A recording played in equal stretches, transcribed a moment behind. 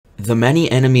The many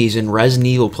enemies in Resident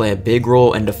Evil play a big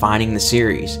role in defining the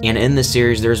series, and in this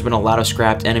series there's been a lot of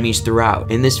scrapped enemies throughout.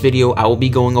 In this video I will be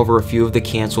going over a few of the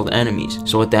cancelled enemies,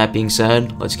 so with that being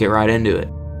said, let's get right into it.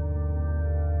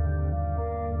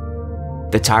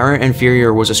 The Tyrant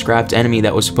Inferior was a scrapped enemy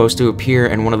that was supposed to appear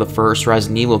in one of the first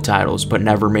Resident Evil titles, but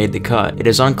never made the cut. It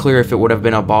is unclear if it would have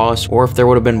been a boss, or if there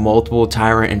would have been multiple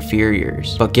Tyrant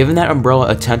Inferiors. But given that Umbrella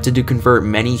attempted to convert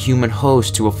many human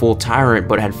hosts to a full Tyrant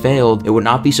but had failed, it would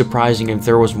not be surprising if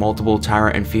there was multiple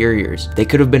Tyrant Inferiors. They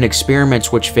could have been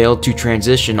experiments which failed to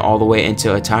transition all the way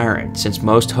into a Tyrant, since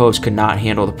most hosts could not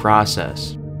handle the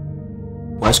process.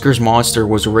 Wesker's monster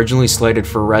was originally slated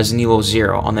for Resident Evil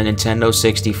 0 on the Nintendo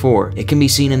 64. It can be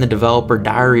seen in the developer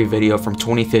diary video from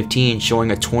 2015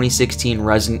 showing a 2016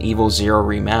 Resident Evil 0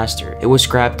 remaster. It was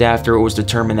scrapped after it was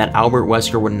determined that Albert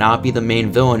Wesker would not be the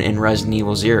main villain in Resident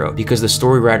Evil 0 because the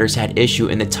story writers had issue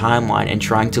in the timeline and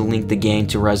trying to link the game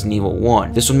to Resident Evil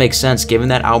 1. This would make sense given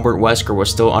that Albert Wesker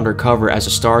was still undercover as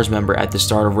a STARS member at the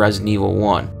start of Resident Evil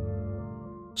 1.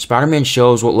 Spider-Man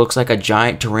shows what looks like a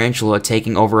giant tarantula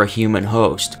taking over a human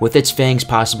host, with its fangs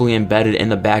possibly embedded in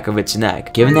the back of its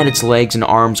neck. Given that its legs and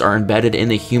arms are embedded in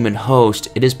the human host,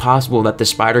 it is possible that the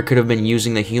spider could have been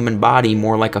using the human body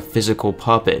more like a physical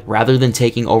puppet, rather than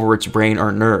taking over its brain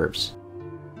or nerves.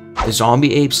 The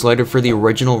zombie ape slated for the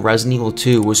original Resident Evil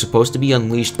 2 was supposed to be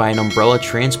unleashed by an Umbrella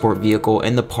transport vehicle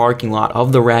in the parking lot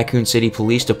of the Raccoon City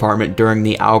Police Department during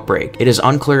the outbreak. It is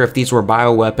unclear if these were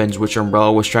bioweapons which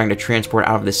Umbrella was trying to transport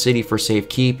out of the city for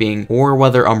safekeeping, or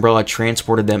whether Umbrella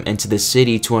transported them into the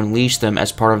city to unleash them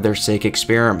as part of their sick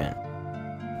experiment.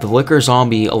 The Licker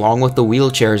Zombie, along with the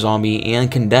Wheelchair Zombie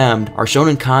and Condemned, are shown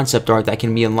in concept art that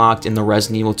can be unlocked in the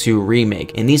Resident Evil 2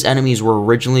 remake, and these enemies were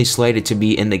originally slated to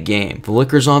be in the game. The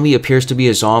Licker Zombie appears to be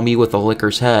a zombie with a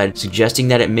licker's head, suggesting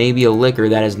that it may be a licker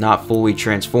that is not fully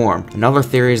transformed. Another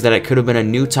theory is that it could have been a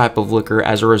new type of licker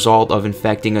as a result of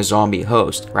infecting a zombie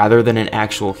host, rather than an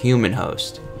actual human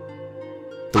host.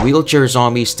 The Wheelchair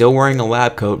Zombie, still wearing a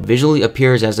lab coat, visually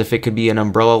appears as if it could be an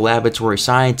Umbrella laboratory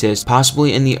scientist,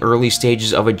 possibly in the early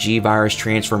stages of a G-Virus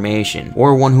transformation,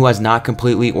 or one who has not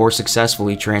completely or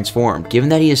successfully transformed. Given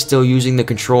that he is still using the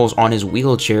controls on his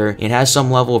wheelchair and has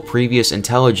some level of previous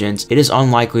intelligence, it is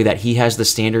unlikely that he has the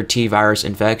standard T-Virus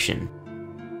infection.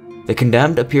 The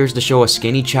Condemned appears to show a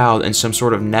skinny child in some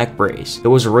sort of neck brace. It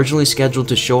was originally scheduled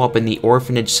to show up in the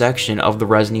orphanage section of the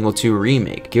Resident Evil 2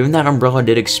 remake. Given that Umbrella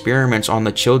did experiments on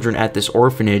the children at this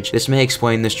orphanage, this may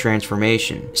explain this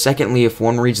transformation. Secondly, if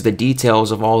one reads the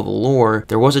details of all the lore,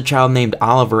 there was a child named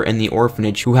Oliver in the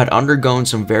orphanage who had undergone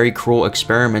some very cruel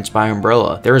experiments by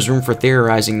Umbrella. There is room for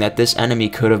theorizing that this enemy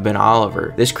could have been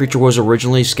Oliver. This creature was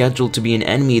originally scheduled to be an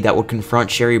enemy that would confront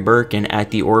Sherry Birkin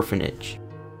at the orphanage.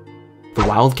 The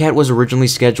Wildcat was originally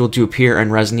scheduled to appear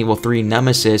in Resident Evil 3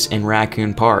 Nemesis in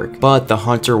Raccoon Park, but the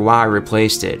Hunter Y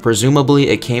replaced it. Presumably,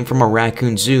 it came from a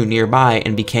raccoon zoo nearby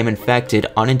and became infected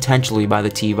unintentionally by the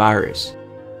T-Virus.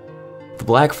 The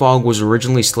Black Fog was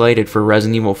originally slated for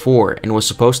Resident Evil 4 and was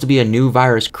supposed to be a new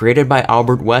virus created by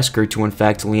Albert Wesker to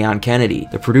infect Leon Kennedy.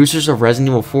 The producers of Resident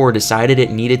Evil 4 decided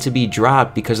it needed to be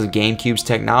dropped because the GameCube's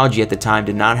technology at the time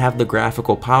did not have the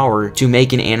graphical power to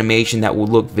make an animation that would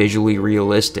look visually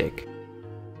realistic.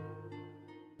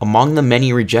 Among the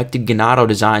many rejected Ganado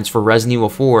designs for Resident Evil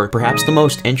 4, perhaps the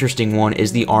most interesting one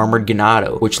is the Armored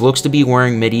Ganado, which looks to be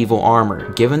wearing medieval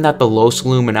armor. Given that the Los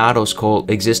Illuminados cult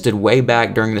existed way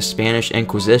back during the Spanish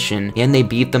Inquisition, and they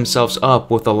beat themselves up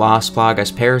with the Las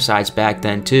Plagas parasites back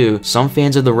then too, some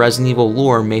fans of the Resident Evil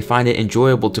lore may find it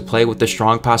enjoyable to play with the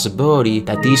strong possibility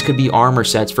that these could be armor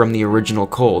sets from the original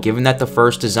cult, given that the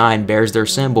first design bears their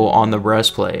symbol on the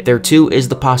breastplate. There too is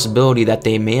the possibility that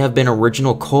they may have been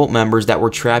original cult members that were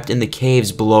trapped in the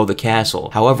caves below the castle.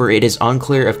 However, it is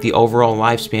unclear if the overall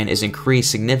lifespan is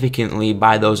increased significantly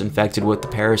by those infected with the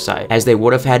parasite, as they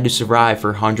would have had to survive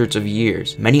for hundreds of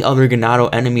years. Many other Ganado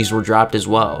enemies were dropped as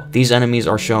well. These enemies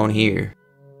are shown here.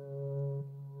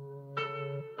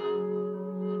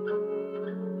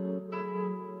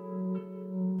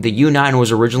 The U9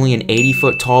 was originally an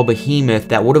 80-foot tall behemoth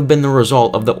that would have been the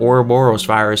result of the Ouroboros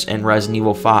virus in Resident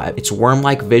Evil 5. Its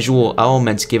worm-like visual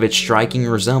elements give it striking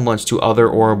resemblance to other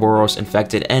Ouroboros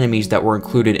infected enemies that were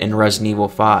included in Resident Evil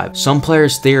 5. Some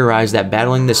players theorize that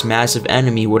battling this massive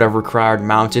enemy would have required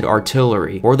mounted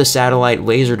artillery, or the satellite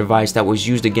laser device that was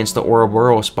used against the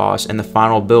Ouroboros boss in the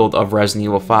final build of Resident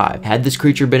Evil 5. Had this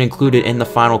creature been included in the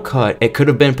final cut, it could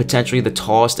have been potentially the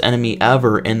tallest enemy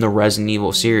ever in the Resident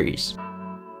Evil series.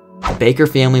 The Baker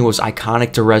family was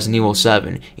iconic to Resident Evil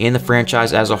 7 and the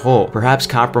franchise as a whole, perhaps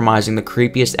compromising the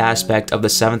creepiest aspect of the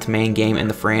 7th main game in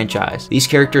the franchise. These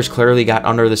characters clearly got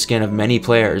under the skin of many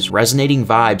players, resonating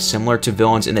vibes similar to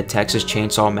villains in the Texas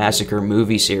Chainsaw Massacre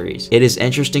movie series. It is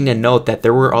interesting to note that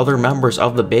there were other members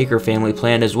of the Baker family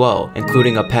planned as well,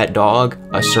 including a pet dog,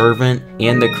 a servant,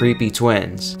 and the creepy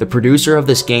twins. The producer of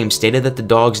this game stated that the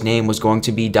dog's name was going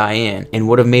to be Diane and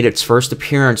would have made its first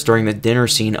appearance during the dinner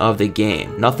scene of the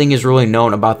game. Nothing is really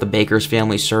known about the Baker's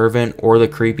family servant or the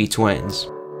creepy twins.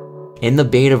 In the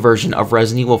beta version of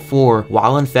Resident Evil 4,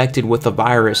 while infected with the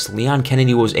virus, Leon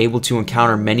Kennedy was able to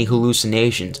encounter many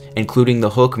hallucinations, including the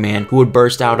Hookman, who would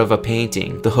burst out of a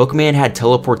painting. The Hookman had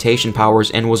teleportation powers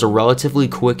and was a relatively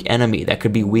quick enemy that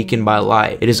could be weakened by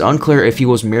light. It is unclear if he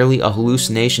was merely a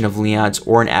hallucination of Leon's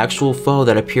or an actual foe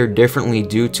that appeared differently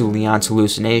due to Leon's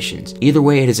hallucinations. Either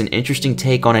way, it is an interesting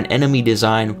take on an enemy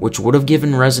design which would have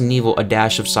given Resident Evil a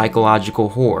dash of psychological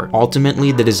horror.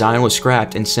 Ultimately, the design was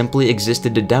scrapped and simply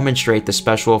existed to demonstrate the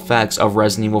special effects of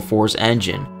Resident Evil 4's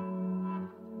engine.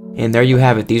 And there you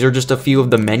have it. These are just a few of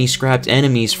the many scrapped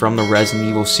enemies from the Resident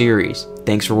Evil series.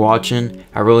 Thanks for watching.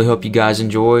 I really hope you guys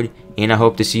enjoyed, and I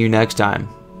hope to see you next time.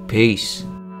 Peace.